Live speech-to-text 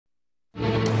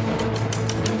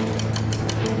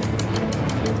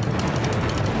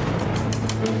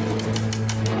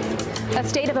A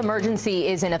state of emergency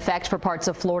is in effect for parts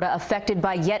of Florida affected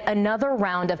by yet another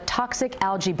round of toxic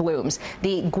algae blooms.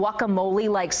 The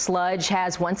guacamole-like sludge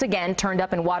has once again turned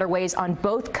up in waterways on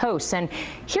both coasts, and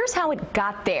here's how it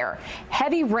got there.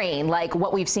 Heavy rain, like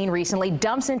what we've seen recently,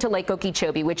 dumps into Lake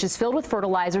Okeechobee, which is filled with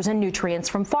fertilizers and nutrients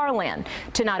from farmland.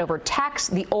 To not overtax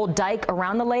the old dike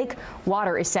around the lake,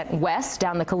 water is sent west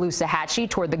down the Caloosahatchee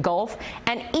toward the Gulf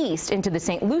and east into the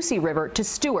St. Lucie River to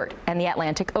Stewart and the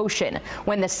Atlantic Ocean.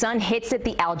 When the sun hits it,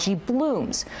 the algae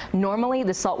blooms. Normally,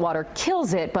 the salt water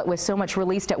kills it, but with so much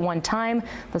released at one time,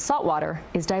 the salt water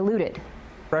is diluted.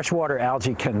 Freshwater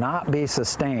algae cannot be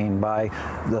sustained by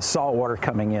the salt water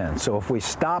coming in. So if we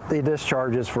stop the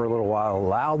discharges for a little while,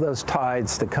 allow those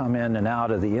tides to come in and out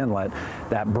of the inlet,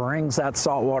 that brings that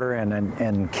salt water in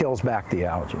and kills back the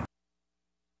algae.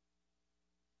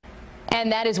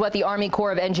 And that is what the Army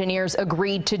Corps of Engineers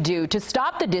agreed to do, to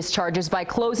stop the discharges by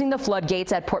closing the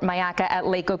floodgates at Port Mayaca at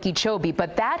Lake Okeechobee.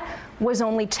 But that was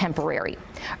only temporary.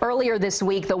 Earlier this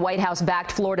week, the White House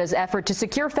backed Florida's effort to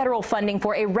secure federal funding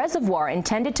for a reservoir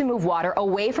intended to move water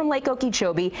away from Lake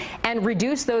Okeechobee and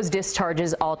reduce those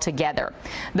discharges altogether.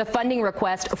 The funding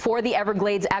request for the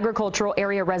Everglades Agricultural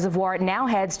Area Reservoir now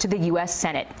heads to the U.S.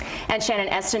 Senate. And Shannon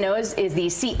Estenoz is the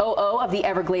COO of the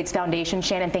Everglades Foundation.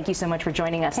 Shannon, thank you so much for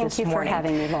joining us this morning. Thank you for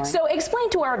having me, Lauren. So explain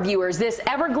to our viewers this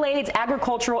Everglades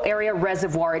Agricultural Area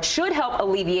Reservoir. It should help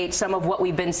alleviate some of what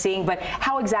we've been seeing, but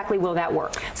how exactly will that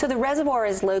work? So the reservoir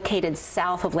is located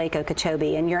south of Lake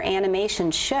Okeechobee, and your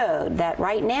animation showed that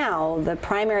right now the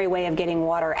primary way of getting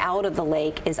water out of the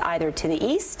lake is either to the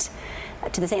east,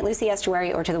 to the St. Lucie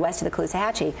estuary, or to the west of the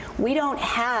Caloosahatchee. We don't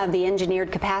have the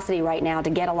engineered capacity right now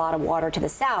to get a lot of water to the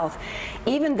south,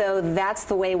 even though that's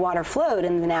the way water flowed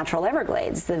in the natural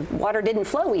Everglades. The water didn't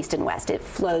flow east and west. It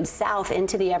flowed south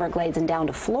into the Everglades and down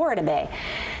to Florida Bay.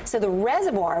 So the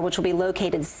reservoir, which will be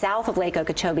located south of Lake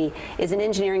Okeechobee, is an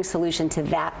engineering solution to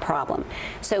that problem.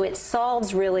 So it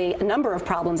solves really a number of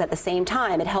problems at the same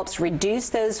time. It helps reduce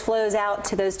those flows out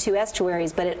to those two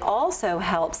estuaries, but it also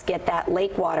helps get that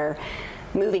lake water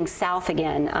moving south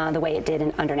again the way it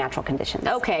did under natural conditions.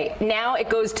 Okay, now it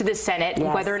goes to the Senate,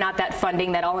 yes, whether or not that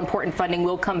funding, that all-important funding,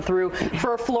 will come through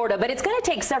for Florida. But it's going to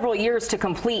take several years to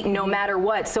complete no matter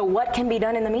what. So what can be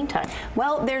done in the meantime?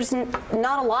 Well, there's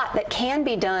not a lot that can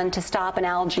be done to stop an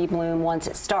algae bloom once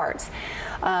it starts.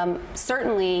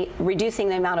 Certainly, reducing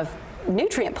the amount of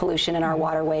nutrient pollution in our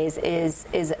waterways is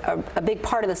a big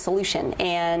part of the solution,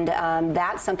 and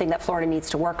that's something that Florida needs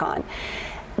to work on.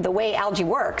 The way algae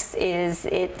works is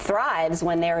it thrives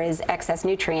when there is excess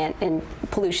nutrient and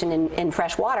pollution in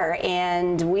fresh water,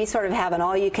 and we sort of have an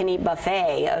all-you-can-eat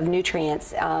buffet of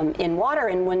nutrients in water,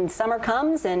 and when summer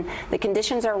comes and the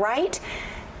conditions are right,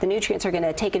 the nutrients are going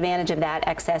to take advantage of that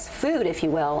excess food, if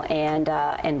you will,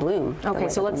 and bloom. Okay,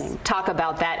 so let's talk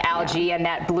about that algae and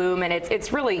that bloom, and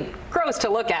it's really gross to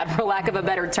look at, for lack of a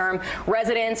better term.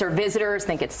 Residents or visitors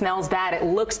think it smells bad, it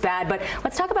looks bad, but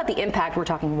let's talk about the impact. We're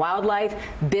talking wildlife,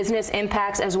 business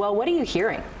impacts as well. What are you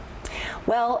hearing?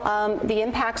 Well, the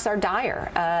impacts are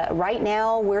dire. Right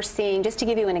now, we're seeing, just to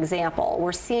give you an example,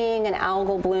 we're seeing an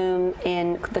algal bloom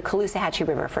in the Caloosahatchee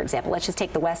River, for example. Let's just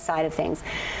take the west side of things.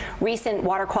 Recent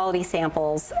water quality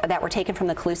samples that were taken from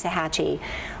the Caloosahatchee,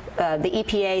 the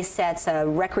EPA sets a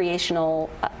recreational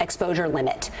exposure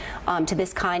limit to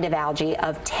this kind of algae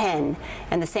of 10,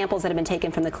 and the samples that have been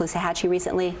taken from the Caloosahatchee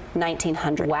recently,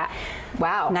 1,900. Wow.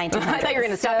 1,900. I thought you were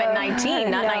going to stop at 19,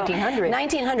 not 1,900.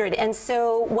 1,900. And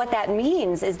so what that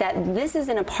means is that this is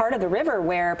in a part of the river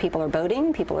where people are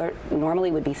boating,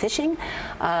 normally would be fishing,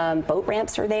 boat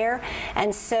ramps are there,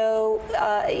 and so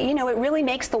you know, it really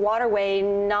makes the waterway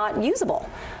not usable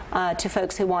to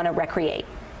folks who want to recreate,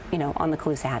 you know, on the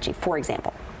Caloosahatchee, for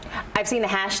example. I've seen the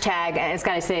hashtag, and it's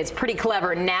got to say it's pretty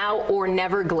clever, now or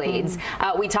neverglades.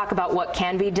 We talk about what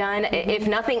can be done. If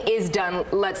nothing is done,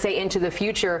 let's say into the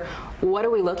future, what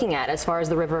are we looking at as far as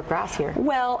the river of grass here?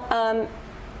 Well,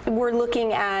 we're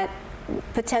looking at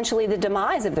potentially the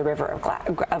demise of the river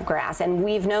of grass, and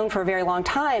we've known for a very long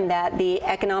time that the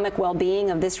economic well-being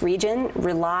of this region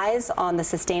relies on the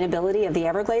sustainability of the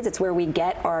Everglades. It's where we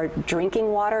get our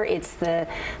drinking water. It's the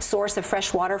source of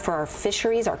fresh water for our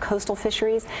fisheries, our coastal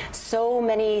fisheries. So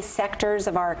many sectors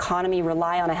of our economy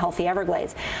rely on a healthy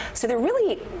Everglades. So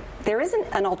there isn't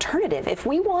an alternative. If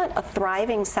we want a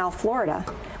thriving South Florida,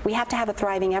 we have to have a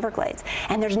thriving Everglades.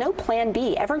 And there's no plan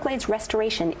B. Everglades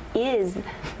restoration is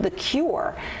the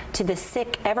cure to the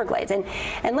sick Everglades. And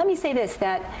let me say this,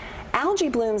 that algae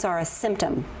blooms are a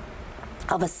symptom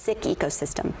of a sick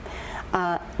ecosystem.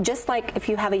 just like if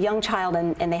you have a young child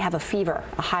and they have a fever,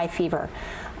 a high fever,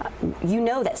 you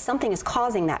know that something is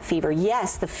causing that fever.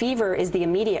 Yes, the fever is the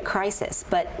immediate crisis,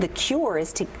 but the cure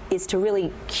is to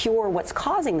really cure what's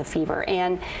causing the fever,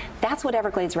 and that's what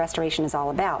Everglades restoration is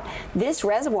all about. This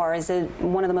reservoir is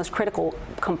one of the most critical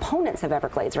components of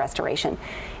Everglades restoration.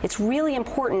 It's really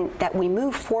important that we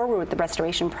move forward with the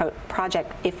restoration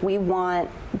project if we want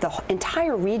the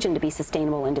entire region to be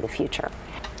sustainable into the future.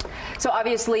 So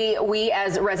obviously, we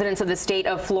as residents of the state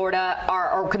of Florida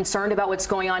are concerned about what's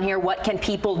going on here. What can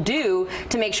people do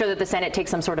to make sure that the Senate takes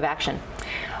some sort of action?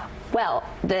 Well,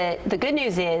 the good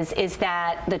news is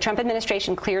that the Trump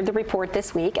administration cleared the report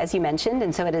this week, as you mentioned,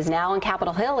 and so it is now on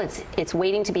Capitol Hill. It's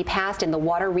waiting to be passed in the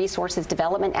Water Resources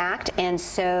Development Act, and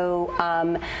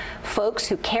so folks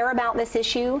who care about this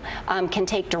issue can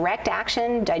take direct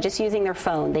action by just using their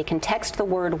phone. They can text the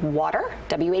word water,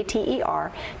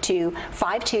 W-A-T-E-R, to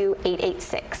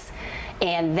 52886.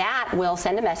 And that will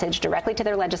send a message directly to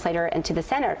their legislator and to the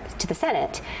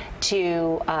Senate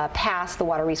to pass the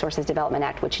Water Resources Development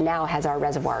Act, which now has our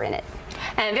reservoir in it.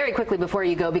 And very quickly before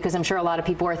you go, because I'm sure a lot of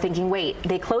people are thinking, wait,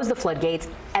 they closed the floodgates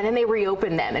and then they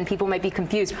reopened them, and people might be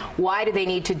confused. Why do they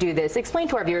need to do this? Explain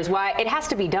to our viewers why it has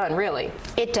to be done, really.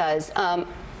 It does.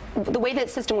 The way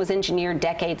that system was engineered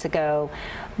decades ago,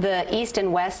 the east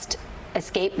and west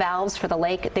escape valves for the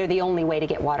lake, they're the only way to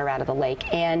get water out of the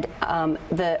lake. And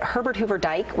the Herbert Hoover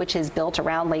Dike, which is built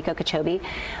around Lake Okeechobee,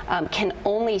 can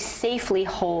only safely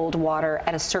hold water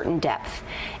at a certain depth.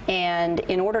 And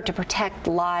in order to protect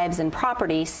lives and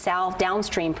property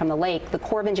downstream from the lake, the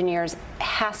Corps of Engineers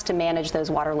has to manage those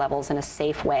water levels in a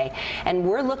safe way. And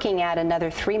we're looking at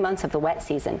another 3 months of the wet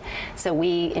season. So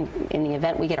in the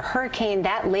event we get a hurricane,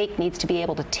 that lake needs to be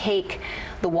able to take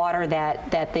the water that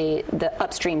the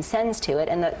upstream sends to it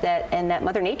and that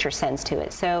Mother Nature sends to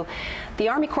it. So the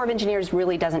Army Corps of Engineers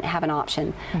really doesn't have an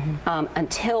option.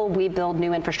 Until we build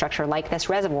new infrastructure like this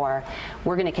reservoir.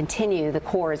 We're going to continue, the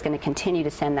Corps is going to continue to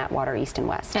send that water east and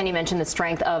west. And you mentioned the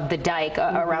strength of the dike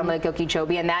around Lake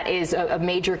Okeechobee, and that is a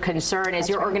major concern. Is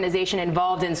your organization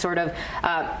involved in sort of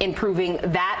improving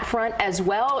that front as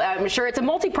well? I'm sure it's a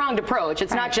multi-pronged approach.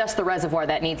 It's not just the reservoir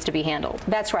that needs to be handled.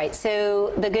 That's right.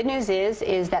 So the good news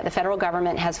is that the federal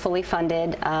government has fully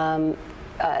funded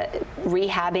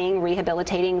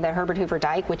rehabilitating the Herbert Hoover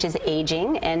Dike, which is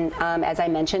aging, and as I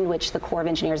mentioned, which the Corps of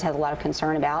Engineers has a lot of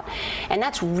concern about. And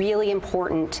that's really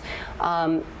important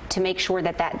to make sure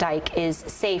that that dike is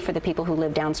safe for the people who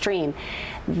live downstream.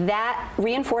 That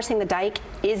reinforcing the dike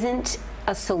isn't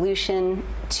a solution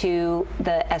to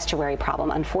the estuary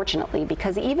problem, unfortunately,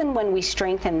 because even when we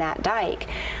strengthen that dike,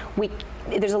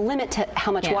 there's a limit to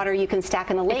how much water you can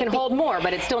stack in the lake. It can hold more,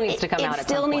 but it still needs to come out at some point. It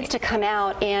still needs to come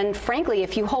out, and frankly,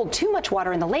 if you hold too much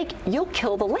water in the lake, you'll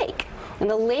kill the lake. And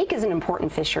the lake is an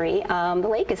important fishery. The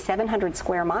lake is 700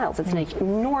 square miles. It's an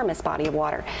enormous body of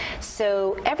water.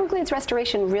 So Everglades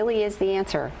restoration really is the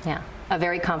answer. Yeah. A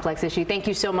very complex issue. Thank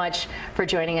you so much for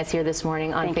joining us here this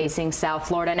morning on Facing South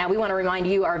Florida. Now, we want to remind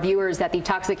you, our viewers, that the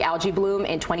toxic algae bloom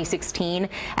in 2016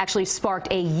 actually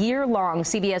sparked a year-long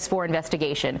CBS 4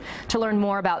 investigation. To learn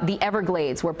more about the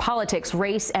Everglades, where politics,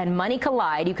 race, and money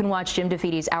collide, you can watch Jim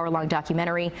DeFeedy's hour-long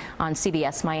documentary on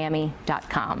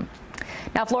CBSMiami.com.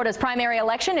 Now, Florida's primary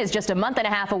election is just a month and a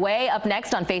half away. Up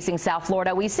next on Facing South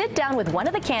Florida, we sit down with one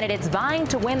of the candidates vying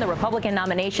to win the Republican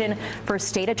nomination for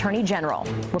State Attorney General.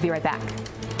 We'll be right back.